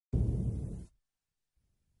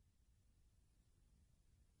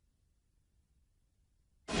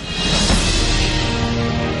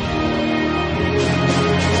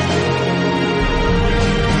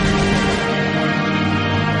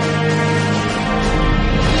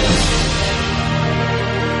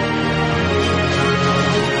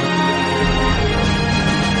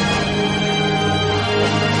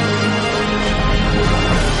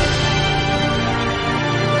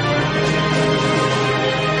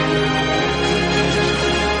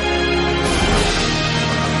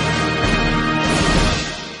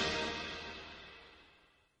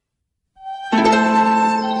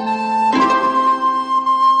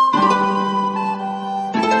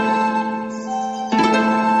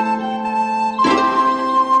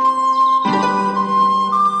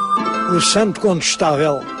O santo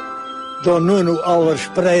Condestável, Dom Nuno Álvares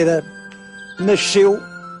Pereira, nasceu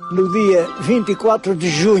no dia 24 de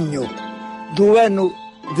junho do ano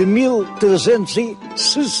de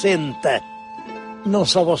 1360. Não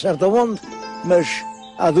sabe ao certo aonde, mas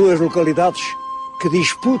há duas localidades que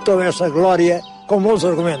disputam essa glória com bons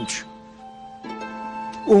argumentos.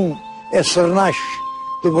 Um é Sernache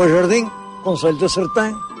do Bom Jardim, concelho da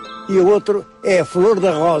Sertã, e o outro é a Flor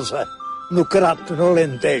da Rosa, no Crato, no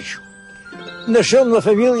Alentejo. Nasceu numa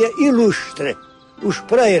família ilustre, os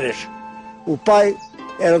Pereiras. O pai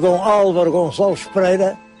era Dom Álvaro Gonçalves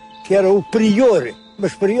Pereira, que era o prior,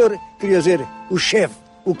 mas prior queria dizer o chefe,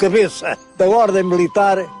 o cabeça da ordem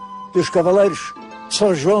militar dos Cavaleiros de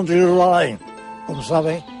São João de Jerusalém. Como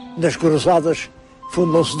sabem, nas cruzadas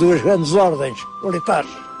fundam-se duas grandes ordens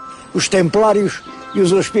militares, os Templários e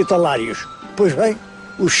os Hospitalários. Pois bem,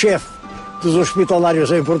 o chefe dos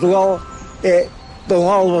Hospitalários em Portugal é Dom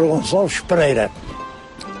Álvaro Gonçalves Pereira.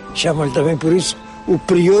 Chamam-lhe também por isso o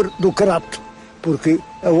prior do Crato, porque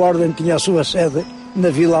a ordem tinha a sua sede na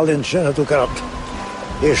vila alentejana do Crato.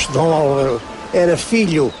 Este Dom Álvaro era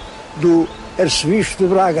filho do arcebispo de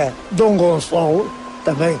Braga, Dom Gonçalo,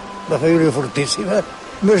 também uma família fortíssima,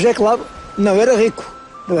 mas é claro, não era rico.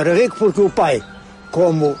 Não era rico porque o pai,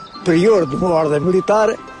 como prior de uma ordem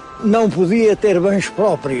militar, não podia ter bens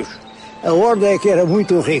próprios. A ordem é que era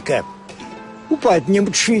muito rica. O pai tinha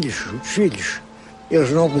muitos filhos.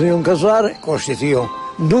 Eles não podiam casar, constituíam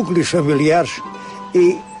núcleos familiares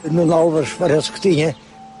e Nuno Álvares parece que tinha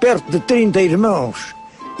perto de 30 irmãos.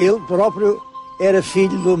 Ele próprio era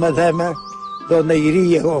filho de uma dama, Dona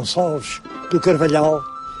Iria Gonçalves do Carvalhal,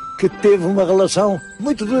 que teve uma relação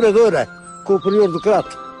muito duradoura com o prior do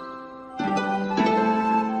Crato.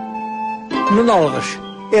 Nuno Álvares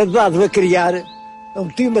é dado a criar um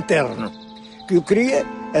tio materno, que o cria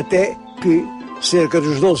até que, cerca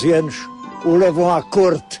dos 12 anos, o levam à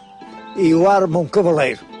corte e o armam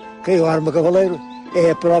cavaleiro. Quem o arma cavaleiro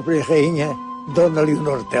é a própria rainha Dona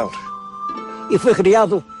Leonor Teles. E foi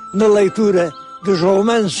criado na leitura dos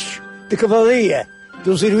romances de cavalaria,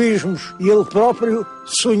 dos heroísmos, e ele próprio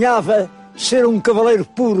sonhava ser um cavaleiro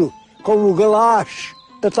puro, como o Galás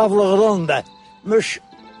da Távola Redonda. Mas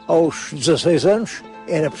aos 16 anos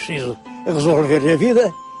era preciso resolver a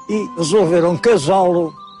vida e resolveram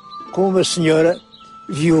casá-lo com uma senhora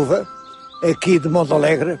viúva aqui de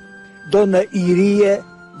Montalegre, Dona Iria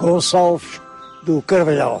Gonçalves do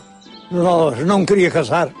Carvalhal. Nuno Álvares não queria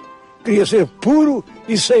casar, queria ser puro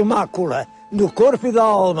e sem mácula no corpo e da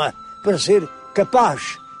alma, para ser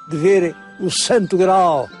capaz de ver o Santo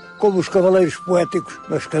Graal como os cavaleiros poéticos,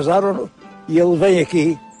 mas casaram-no e ele vem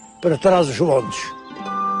aqui para trás dos montes.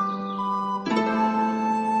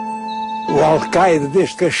 O alcaide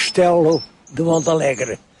deste castelo de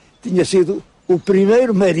Montalegre tinha sido o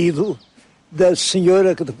primeiro marido da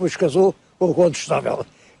senhora que depois casou com o Condestável.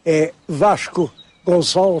 É Vasco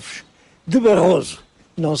Gonçalves de Barroso.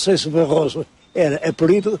 Não sei se Barroso era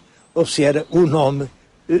apelido ou se era o nome,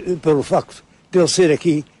 pelo facto de ele ser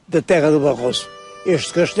aqui da terra do Barroso.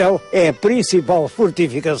 Este castelo é a principal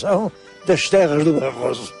fortificação das terras do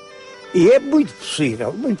Barroso. E é muito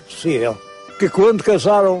possível, que quando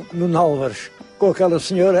casaram Nuno Álvares com aquela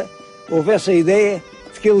senhora, houvesse a ideia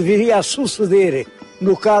de que ele viria a suceder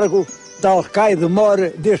no cargo de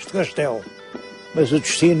alcaide-mor deste castelo. Mas o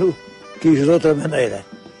destino quis de outra maneira.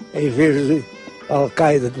 Em vez de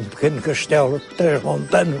alcaide de um pequeno castelo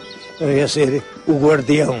transmontano, ia ser o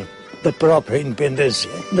guardião da própria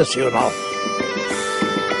independência nacional.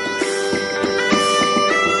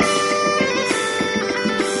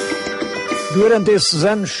 Durante esses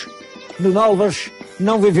anos, Nuno Álvares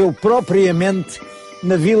não viveu propriamente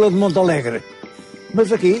na vila de Montalegre,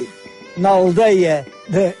 mas aqui, na aldeia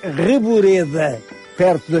da Reboreda,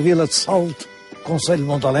 perto da vila de Salto, concelho de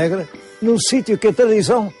Montalegre, num sítio que a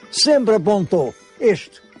tradição sempre apontou.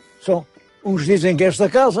 Uns dizem que esta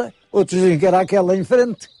casa, outros dizem que era aquela em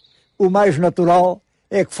frente. O mais natural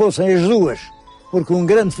é que fossem as duas, porque um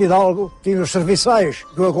grande fidalgo tinha os serviçais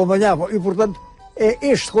que o acompanhavam e, portanto, é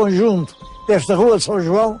este conjunto desta Rua de São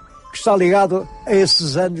João que está ligado a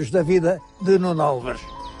esses anos da vida de Nuno Álvares.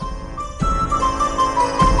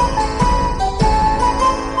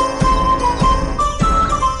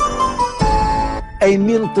 Em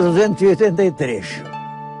 1383,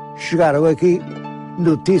 chegaram aqui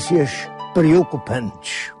notícias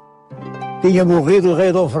preocupantes. Tinha morrido o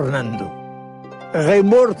rei Dom Fernando. Rei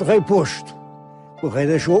morto, rei posto. O rei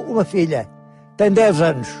deixou uma filha, tem 10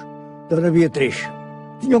 anos, Dona Beatriz.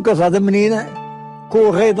 Tinham casado a menina com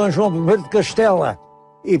o rei Dom João I de Castela.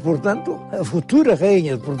 E, portanto, a futura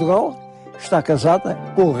rainha de Portugal está casada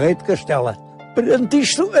com o rei de Castela. Perante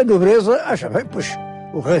isto, a nobreza acha bem, pois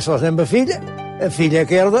o rei só tem uma filha, a filha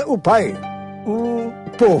que herda o pai. O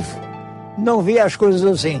povo não via as coisas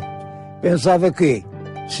assim. Pensava que,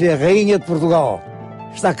 se a rainha de Portugal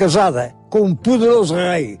está casada com um poderoso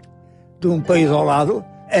rei de um país ao lado,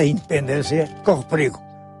 a independência corre perigo.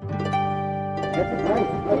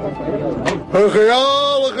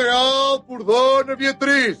 Arraial, por Dona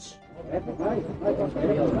Beatriz!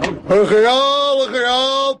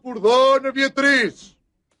 Arraial, por Dona Beatriz!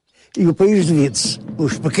 E o país divide-se.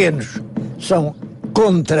 Os pequenos são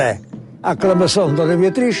contra a aclamação de Dona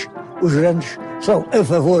Beatriz, os grandes são a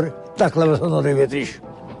favor da aclamação de Dona Beatriz.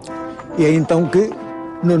 E é então que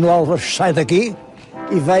Nuno Álvares sai daqui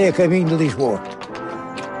e vai a caminho de Lisboa.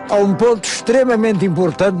 Há um ponto extremamente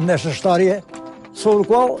importante nesta história, sobre o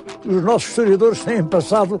qual os nossos historiadores têm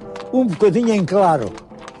passado um bocadinho em claro.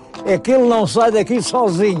 É que ele não sai daqui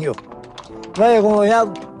sozinho. Vai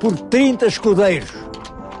acompanhado por 30 escudeiros.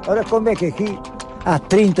 Ora, como é que aqui há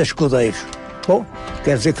 30 escudeiros? Bom,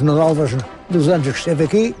 quer dizer que Nuno Álvares, nos anos que esteve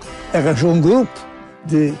aqui, arranjou um grupo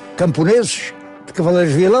de camponeses, de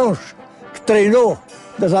cavaleiros vilãos, que treinou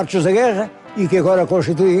das artes da guerra e que agora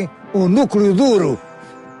constituem um núcleo duro.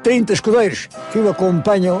 30 escudeiros que o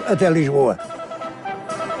acompanham até Lisboa.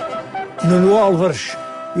 Nuno Álvares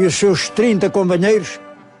e os seus 30 companheiros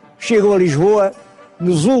chegam a Lisboa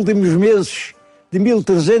nos últimos meses de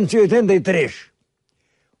 1383.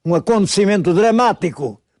 Um acontecimento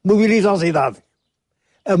dramático mobiliza a cidade.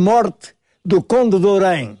 A morte do conde de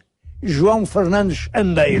Ourém, João Fernandes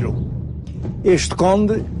Andeiro. Este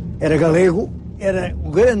conde era galego, era o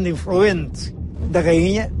grande influente da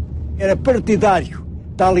rainha, era partidário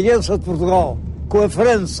da aliança de Portugal com a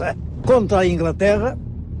França contra a Inglaterra.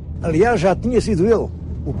 Aliás, já tinha sido ele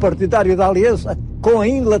o partidário da aliança com a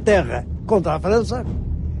Inglaterra contra a França.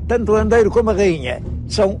 Tanto o Andeiro como a rainha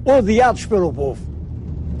são odiados pelo povo.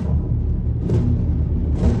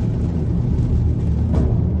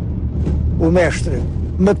 O mestre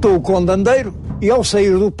matou o conde Andeiro e, ao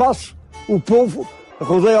sair do paço, o povo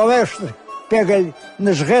rodeia o mestre, pega-lhe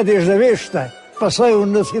nas rédeas da besta, passeiam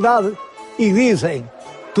na cidade e dizem: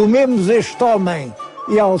 tomemos este homem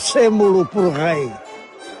e alcemo-lo por rei.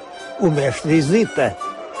 O mestre hesita.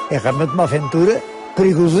 É realmente uma aventura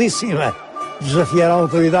perigosíssima, desafiar a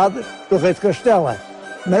autoridade do rei de Castela.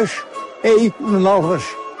 Mas é aí que Nuno Álvares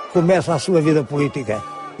começa a sua vida política.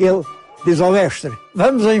 Ele diz ao mestre: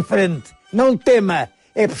 vamos em frente, não tema,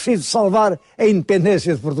 é preciso salvar a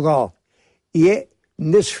independência de Portugal. E é,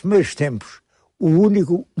 nesses primeiros tempos, o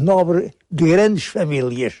único nobre de grandes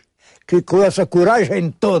famílias que, com essa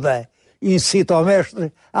coragem toda, incita o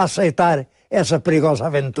mestre a aceitar essa perigosa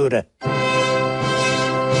aventura.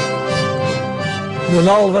 Nuno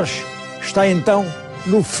Álvares está então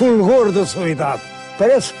no fulgor da sua idade.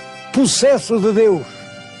 Parece possesso de Deus.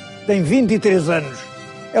 Tem 23 anos.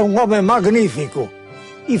 É um homem magnífico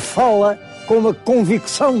e fala com uma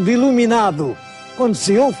convicção de iluminado. Quando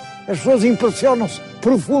se ouve, as pessoas impressionam-se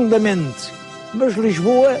profundamente. Mas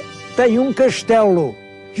Lisboa tem um castelo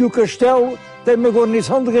e o castelo tem uma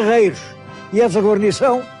guarnição de guerreiros. E essa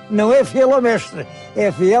guarnição não é fiel ao mestre,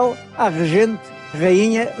 é fiel à regente,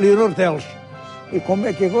 rainha Leonor Teles. E como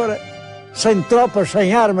é que agora, sem tropas,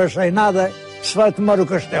 sem armas, sem nada, se vai tomar o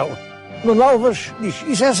castelo? Nuno Álvares diz: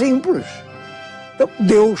 isso é simples. Então,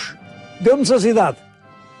 Deus deu-nos a cidade.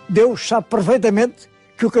 Deus sabe perfeitamente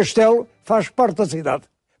que o castelo faz parte da cidade.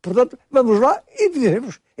 Portanto, vamos lá e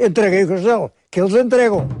dizemos: entreguei o castelo, que eles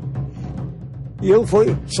entregam. E ele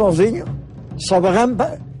foi sozinho, sobe a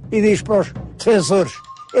rampa e diz para os defensores: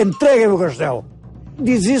 entreguem-me o castelo.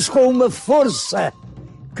 Diz isso com uma força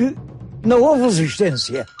que não houve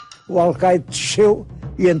resistência. O alcaide desceu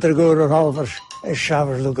e entregou a Nuno Álvares as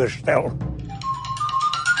chaves do castelo.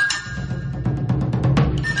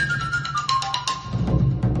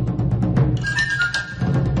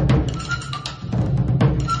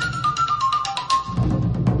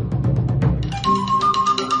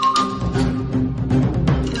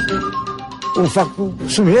 Um facto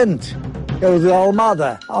semelhante é o de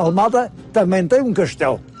Almada. A Almada também tem um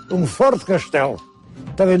castelo, um forte castelo.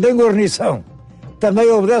 Também tem guarnição.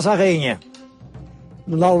 Também obedece à rainha.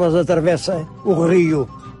 Nuno Álvares atravessa o rio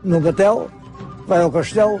no batel, vai ao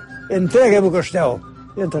castelo, entrega-me o castelo.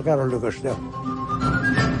 Entregaram-lhe o castelo.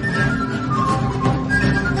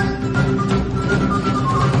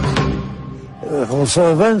 A Revolução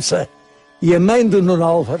avança e a mãe de Nuno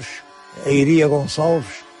Álvares, a Iria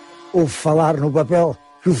Gonçalves, ouve falar no papel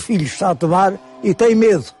que o filho está a tomar e tem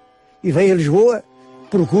medo. E vem a Lisboa,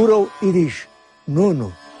 procura-o e diz: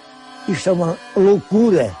 Nuno, isto é uma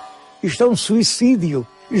loucura, isto é um suicídio,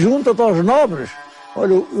 junta-te aos nobres,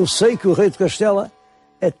 Olha, eu sei que o rei de Castela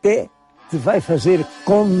até te vai fazer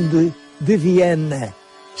conde de Viana.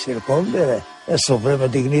 Ser conde era a suprema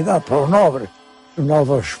dignidade para o nobre. O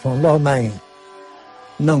nobre responde: oh mãe,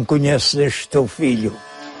 não conheces este teu filho.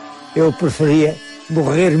 Eu preferia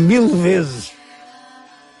morrer 1000 vezes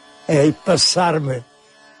a passar-me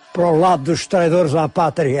para o lado dos traidores à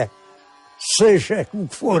pátria, seja como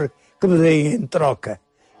for que me deem em troca.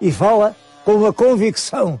 E fala com a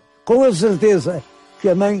convicção, com a certeza, que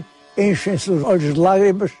a mãe enche-se os olhos de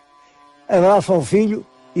lágrimas, abraça o filho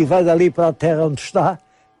e vai dali para a terra onde está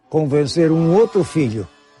convencer um outro filho,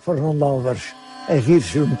 Fernando Álvares, a vir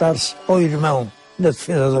juntar-se ao irmão na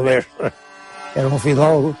defesa do mestre. Era um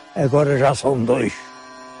fidalgo, agora já são 2.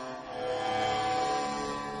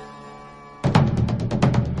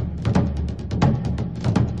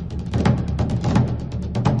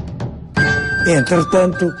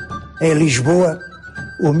 Entretanto, em Lisboa,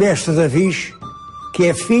 o mestre Davis, que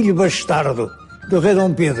é filho bastardo do rei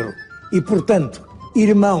Dom Pedro e, portanto,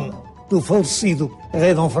 irmão do falecido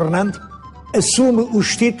rei Dom Fernando, assume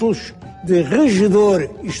os títulos de regedor,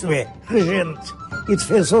 isto é, regente e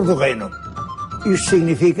defensor do reino. Isto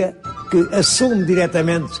significa que assume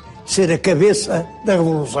diretamente ser a cabeça da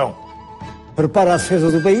Revolução. Prepara a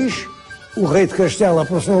defesa do país, o rei de Castela,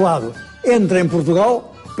 por seu lado, entra em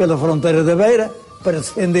Portugal, pela fronteira da Beira, para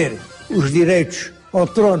defender os direitos ao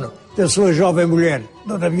trono da sua jovem mulher,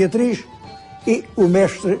 Dona Beatriz, e o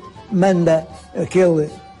mestre manda aquele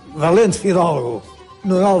valente fidalgo,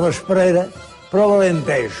 Nuno Álvares Pereira, para o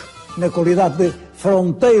Alentejo, na qualidade de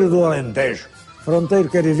fronteiro do Alentejo. Fronteiro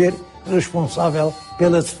quer dizer responsável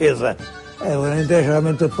pela defesa. O Alentejo é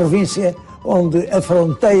realmente a província onde a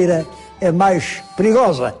fronteira é mais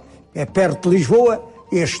perigosa. É perto de Lisboa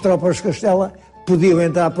e as tropas de Castela podiam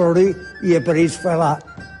entrar por ali e é para isso que vai lá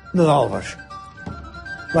Nuno Álvares.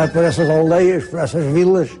 Vai por essas aldeias, por essas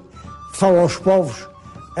vilas, fala aos povos,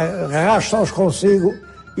 arrasta-os consigo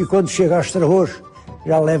e quando chega aos Terros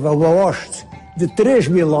já leva uma hoste de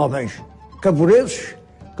 3.000 homens camponeses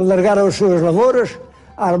que largaram as suas lavouras,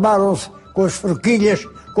 armaram-se com as forquilhas,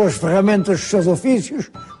 com as ferramentas dos seus ofícios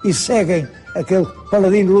e seguem aquele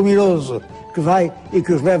paladino luminoso que vai e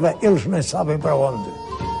que os leva, eles nem sabem para onde.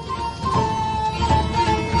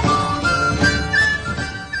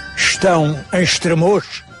 Estão em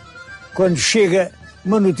Estremoz quando chega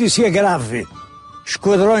uma notícia grave.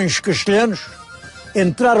 Esquadrões castelhanos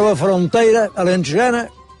entraram a fronteira alentejana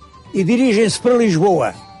e dirigem-se para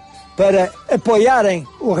Lisboa para apoiarem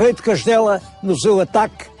o rei de Castela no seu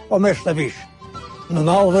ataque ao mestre Davis. Nuno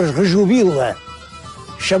Álvares rejubila,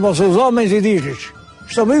 chama os seus homens e diz-lhes: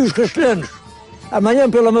 estão aí os castelhanos, amanhã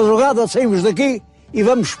pela madrugada saímos daqui e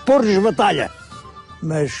vamos pôr-lhes batalha.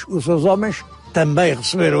 Mas os seus homens também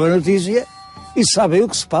receberam a notícia e sabem o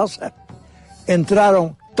que se passa.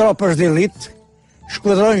 Entraram tropas de elite,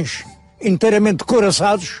 esquadrões inteiramente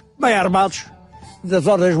couraçados, bem armados, das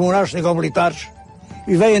ordens monástico-militares,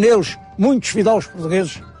 e veem neles muitos fidalgos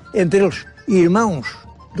portugueses, entre eles irmãos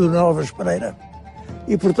do Nuno Álvares Pereira.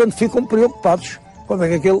 E, portanto, ficam preocupados como é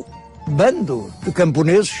que aquele bando de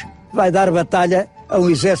camponeses vai dar batalha a um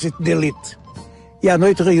exército de elite. E à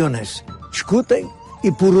noite reúnem-se, discutem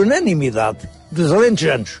e, por unanimidade dos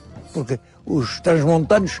alentejanos, porque os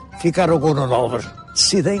transmontanos ficaram com o Nuno Álvares,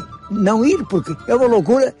 decidem não ir, porque é uma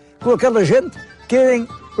loucura com aquela gente, querem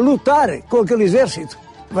lutar com aquele exército.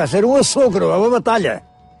 Vai ser um açougue, é uma batalha.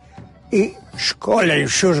 E escolhem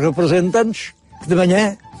os seus representantes, que de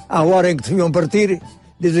manhã, à hora em que deviam partir,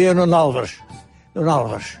 dizem a Nuno Álvares: Nuno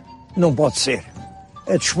Álvares, não pode ser.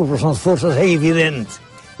 A desproporção de forças é evidente.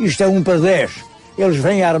 Isto é 1 para 10. Eles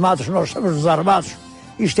vêm armados, nós estamos desarmados.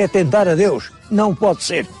 Isto é tentar a Deus. Não pode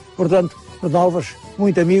ser. Portanto, Nuno Álvares,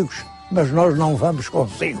 muito amigos, mas nós não vamos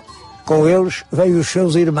consigo. Com eles veio os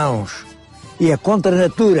seus irmãos. E é contra a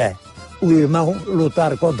natura o irmão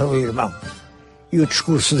lutar contra o irmão. E o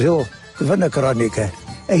discurso dele, que vai na crónica,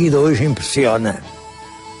 ainda hoje impressiona.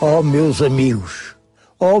 Oh, meus amigos,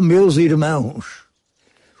 oh, meus irmãos,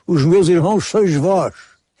 os meus irmãos sois vós,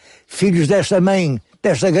 filhos desta mãe,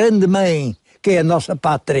 desta grande mãe, que é a nossa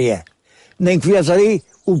pátria. Nem que viesse ali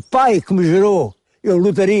o pai que me gerou, eu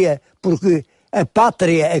lutaria, porque a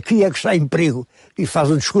pátria aqui é que está em perigo. E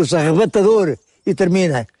faz um discurso arrebatador e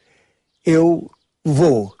termina: eu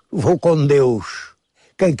vou com Deus.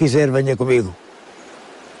 Quem quiser venha comigo.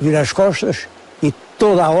 Vira as costas e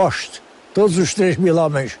toda a hoste, todos os 3.000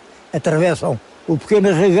 homens atravessam o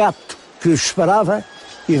pequeno regato que os separava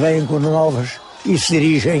e vêm com Nuno Álvares e se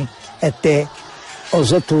dirigem até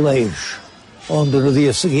aos atoleiros, onde no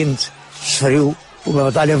dia seguinte se feriu uma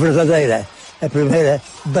batalha verdadeira, a primeira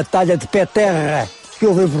batalha de pé-terra que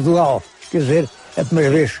houve em Portugal. Quer dizer, a primeira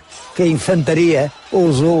vez que a infantaria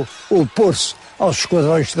ousou opor-se aos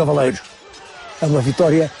esquadrões de cavaleiros. É uma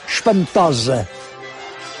vitória espantosa.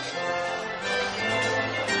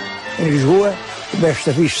 Em Lisboa, o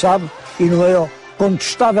mestre Davis sabe, e não é o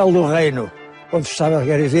condestável do reino. Condestável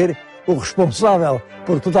quer dizer o responsável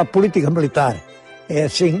por toda a política militar. É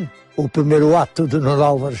assim o primeiro ato de Nuno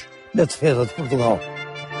Álvares na defesa de Portugal.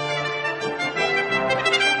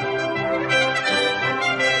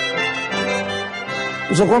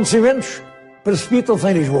 Os acontecimentos precipitam-se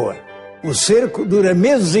em Lisboa. O cerco dura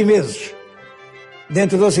meses e meses.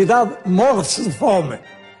 Dentro da cidade morre-se de fome.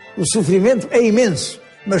 O sofrimento é imenso,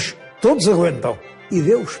 mas todos aguentam. E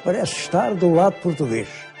Deus parece estar do lado português,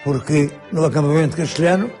 porque no acampamento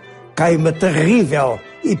castelhano cai uma terrível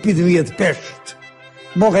epidemia de peste.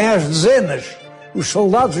 Morrem às dezenas os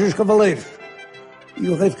soldados e os cavaleiros. E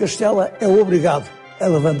o rei de Castela é obrigado a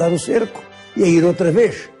levantar o cerco e a ir outra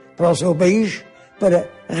vez para o seu país para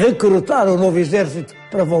recrutar um novo exército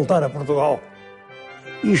para voltar a Portugal.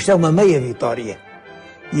 Isto é uma meia vitória.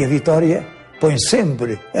 E a vitória põe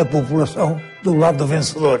sempre a população do lado do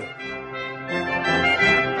vencedor.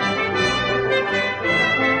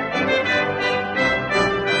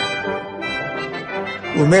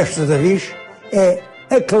 O mestre Davis é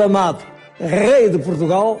aclamado rei de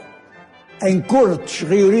Portugal em cortes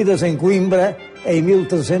reunidas em Coimbra em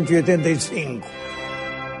 1385.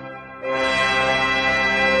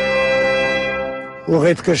 O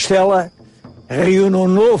rei de Castela reúne um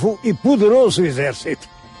novo e poderoso exército.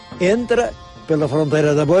 Entra pela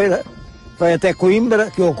fronteira da Beira, vai até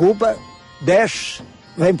Coimbra, que ocupa, desce,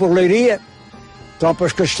 vem por Leiria,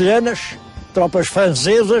 tropas castelhanas, tropas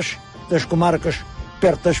francesas das comarcas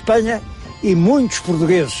perto da Espanha e muitos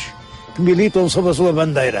portugueses que militam sob a sua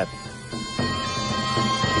bandeira.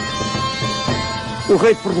 O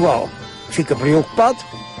rei de Portugal fica preocupado,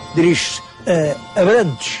 dirige-se a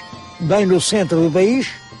Abrantes, bem no centro do país,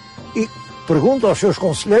 e pergunta aos seus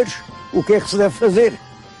conselheiros o que é que se deve fazer.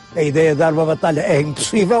 A ideia de dar uma batalha é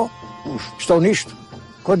impossível, os que estão nisto,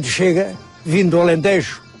 quando chega, vindo do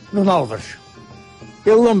Alentejo, Nuno Álvares.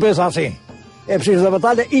 Ele não pensa assim, é preciso da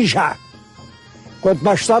batalha e já. Quanto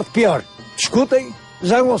mais tarde, pior. Discutem,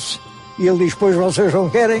 zangam-se, e ele diz, pois vocês não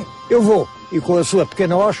querem, eu vou. E com a sua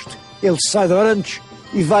pequena hoste, ele sai de Abrantes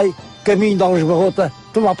e vai caminho de Algesbarrota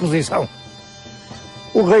tomar posição.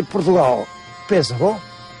 O rei de Portugal pensa, bom,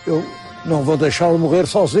 eu não vou deixá-lo morrer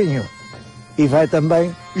sozinho. E vai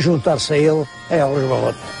também juntar-se a ele em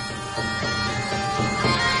Algesbarrota.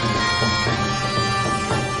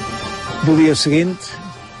 No dia seguinte,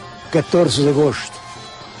 14 de agosto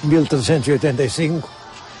de 1385,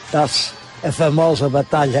 dá-se a famosa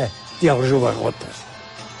Batalha de Algesbarrota.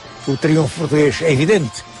 O triunfo português é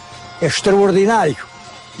evidente, é extraordinário,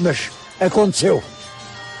 mas aconteceu.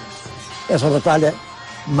 Essa batalha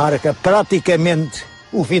marca praticamente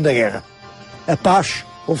o fim da guerra. A paz,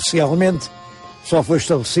 oficialmente, só foi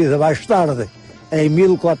estabelecida mais tarde, em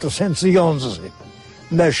 1411.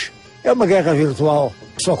 Mas é uma guerra virtual,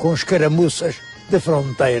 só com escaramuças de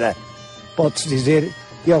fronteira. Pode-se dizer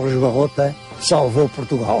que Algesbarrota salvou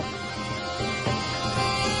Portugal.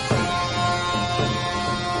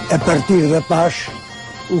 A partir da paz,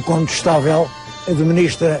 o Condestável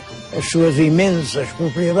administra as suas imensas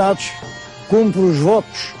propriedades, cumpre os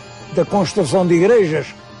votos da construção de igrejas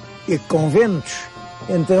e conventos,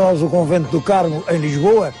 entre elas o convento do Carmo, em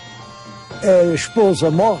Lisboa. A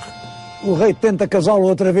esposa morre, o rei tenta casá-lo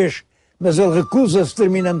outra vez, mas ele recusa-se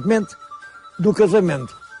terminantemente do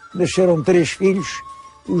casamento. Nasceram 3 filhos,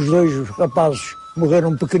 os 2 rapazes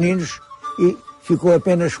morreram pequeninos e ficou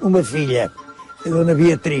apenas uma filha, a Dona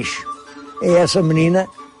Beatriz. É essa menina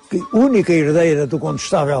que, única herdeira do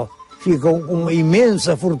Condestável, fica com uma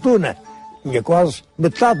imensa fortuna, tinha quase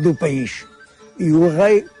metade do país. E o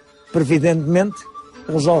rei, previdentemente,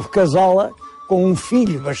 resolve casá-la com um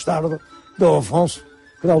filho bastardo do Afonso,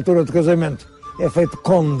 que na altura do casamento é feito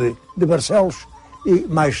conde de Barcelos e,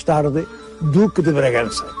 mais tarde, duque de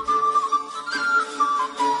Bragança.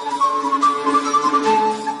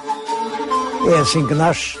 É assim que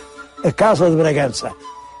nasce a Casa de Bragança,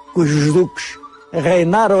 cujos duques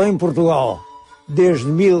reinaram em Portugal desde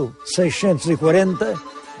 1640,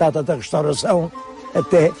 data da Restauração,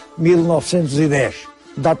 até 1910,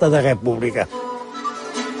 data da República.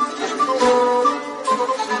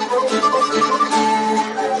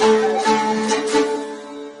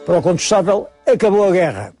 Para o Condestável, acabou a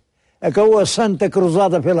guerra, acabou a Santa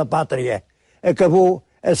Cruzada pela Pátria, acabou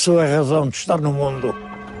a sua razão de estar no mundo.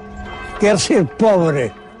 Quer ser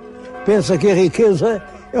pobre, pensa que a riqueza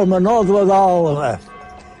é uma nódoa da alma,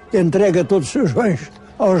 entrega todos os seus bens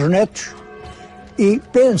aos netos e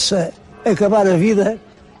pensa acabar a vida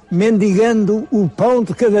mendigando o pão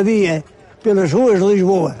de cada dia pelas ruas de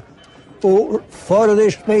Lisboa ou fora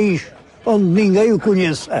deste país, onde ninguém o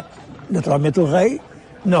conheça. Naturalmente o rei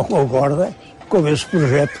não concorda com esse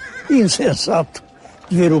projeto insensato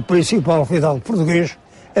de ver o principal fidalgo português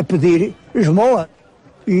a pedir esmola.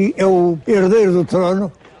 E é o herdeiro do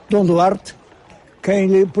trono, Dom Duarte, quem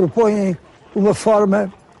lhe propõe uma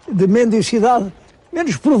forma de mendicidade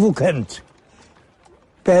menos provocante.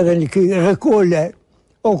 Pedem-lhe que recolha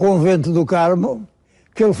ao convento do Carmo,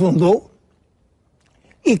 que ele fundou,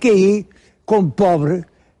 e que aí, como pobre,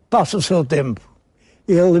 passa o seu tempo.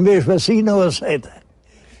 Ele mesmo assim não aceita.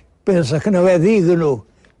 Pensa que não é digno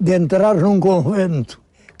de entrar num convento,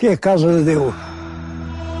 que é a casa de Deus.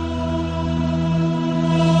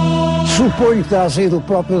 Suponho que terá sido o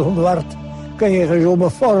próprio Dom Duarte quem arranjou uma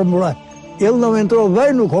fórmula. Ele não entrou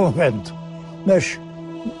bem no convento, mas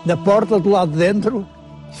na porta do lado de dentro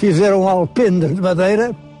fizeram um alpendre de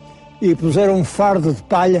madeira e puseram um fardo de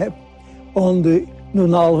palha, onde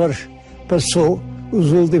Nuno Álvares passou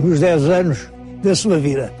os últimos 10 anos da sua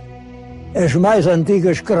vida. As mais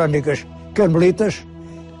antigas crónicas carmelitas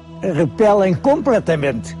repelem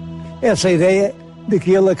completamente essa ideia de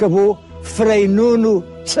que ele acabou Frei Nuno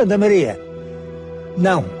de Santa Maria.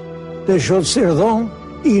 Não, deixou de ser Dom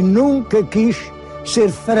e nunca quis ser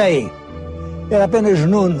Frei. Era apenas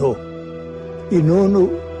Nuno. E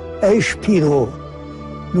Nuno expirou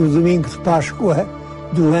no domingo de Páscoa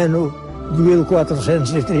do ano de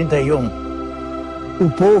 1431. O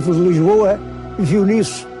povo de Lisboa viu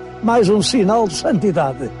nisso mais um sinal de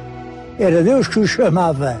santidade. Era Deus que o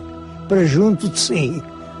chamava para junto de si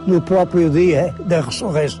no próprio dia da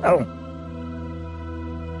ressurreição.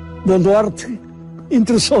 Dom Duarte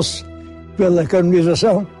interessou-se pela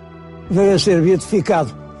canonização, veio a ser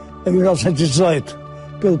beatificado em 1918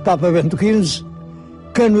 pelo Papa Bento XV,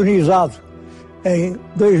 canonizado em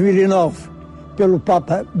 2009 pelo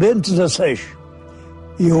Papa Bento XVI.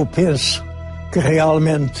 E eu penso que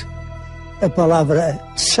realmente a palavra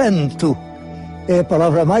santo é a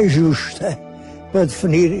palavra mais justa para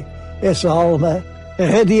definir essa alma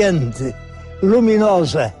radiante,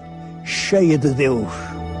 luminosa, cheia de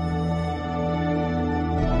Deus.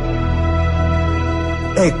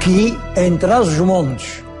 Aqui, em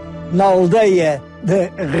Trás-os-Montes, na aldeia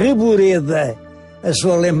de Reboreda, a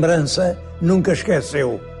sua lembrança nunca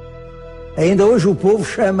esqueceu. Ainda hoje o povo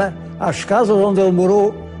chama às casas onde ele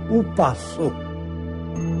morou o Paço.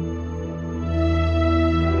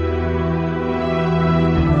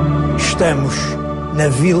 Estamos na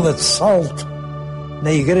Vila de Salto,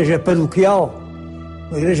 na igreja paroquial,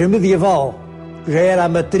 uma igreja medieval, que já era a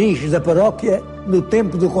matriz da paróquia no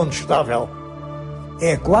tempo do Condestável.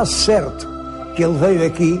 É quase certo que ele veio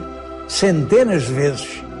aqui centenas de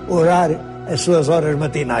vezes orar as suas horas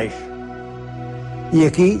matinais. E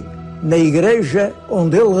aqui, na igreja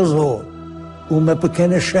onde ele rezou, uma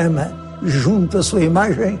pequena chama junto à sua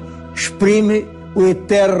imagem exprime o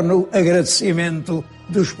eterno agradecimento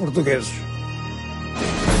dos portugueses.